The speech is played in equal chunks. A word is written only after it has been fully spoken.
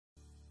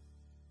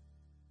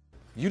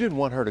You didn't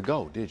want her to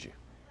go, did you?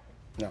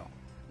 No.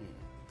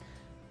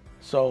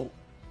 So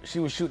she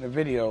was shooting a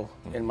video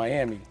in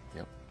Miami.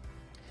 Yep.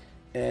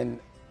 And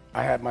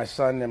I had my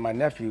son and my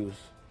nephews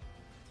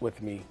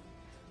with me.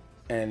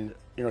 And,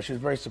 you know, she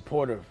was very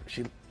supportive.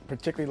 She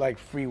particularly liked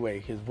Freeway,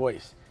 his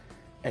voice.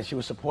 And she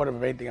was supportive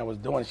of everything I was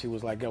doing. She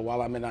was like, yo,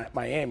 while I'm in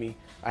Miami,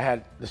 I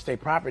had the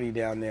state property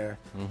down there,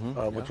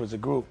 which was a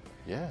group.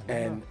 Yeah.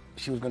 And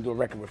she was going to do a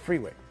record with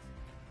Freeway.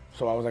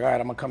 So I was like, all right,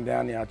 I'm going to come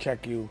down there. I'll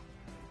check you.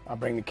 I'll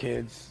bring the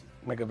kids,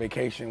 make a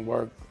vacation,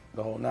 work,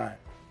 the whole nine.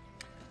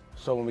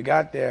 So when we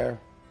got there,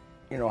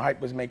 you know, Hype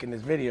was making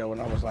this video,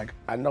 and I was like,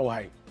 I know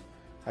Hype.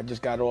 I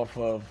just got off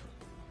of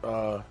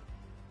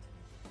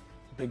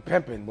Big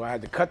Pimpin', where I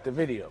had to cut the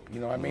video, you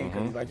know what I mean?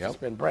 Because he likes to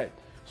spend bread.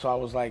 So I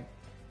was like,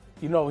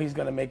 you know, he's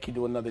going to make you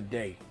do another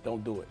day.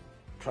 Don't do it.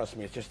 Trust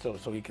me, it's just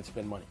so he can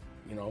spend money,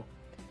 you know?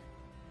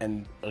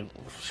 And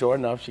sure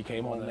enough, she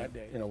came home that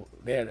day, you know,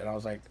 there, and I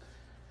was like,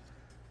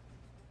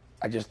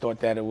 I just thought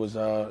that it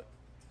wasn't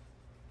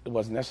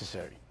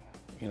necessary.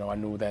 You know, I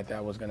knew that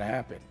that was going to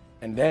happen.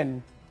 And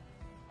then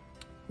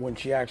when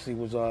she actually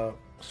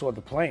saw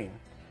the plane,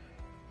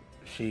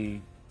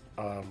 she,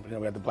 you know,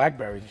 we had the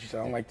Blackberries, and she said,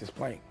 I don't like this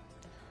plane.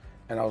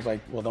 And I was like,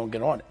 well, don't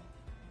get on it.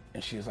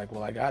 And she was like,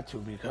 well, I got to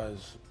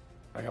because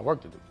I got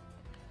work to do.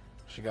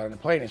 She got on the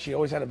plane, and she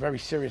always had a very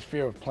serious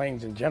fear of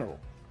planes in general.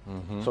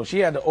 So she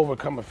had to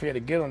overcome a fear to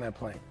get on that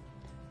plane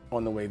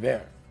on the way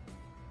there.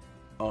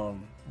 But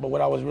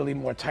what I was really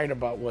more tight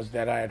about was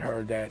that I had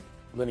heard that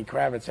Lenny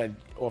Kravitz had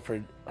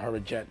offered her a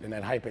jet, and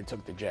that Hype had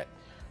took the jet.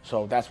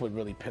 So that's what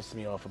really pissed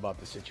me off about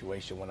the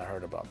situation when I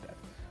heard about that.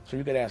 So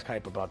you could ask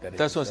Hype about that.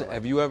 That's what I said.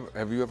 Have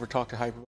you ever talked to Hype?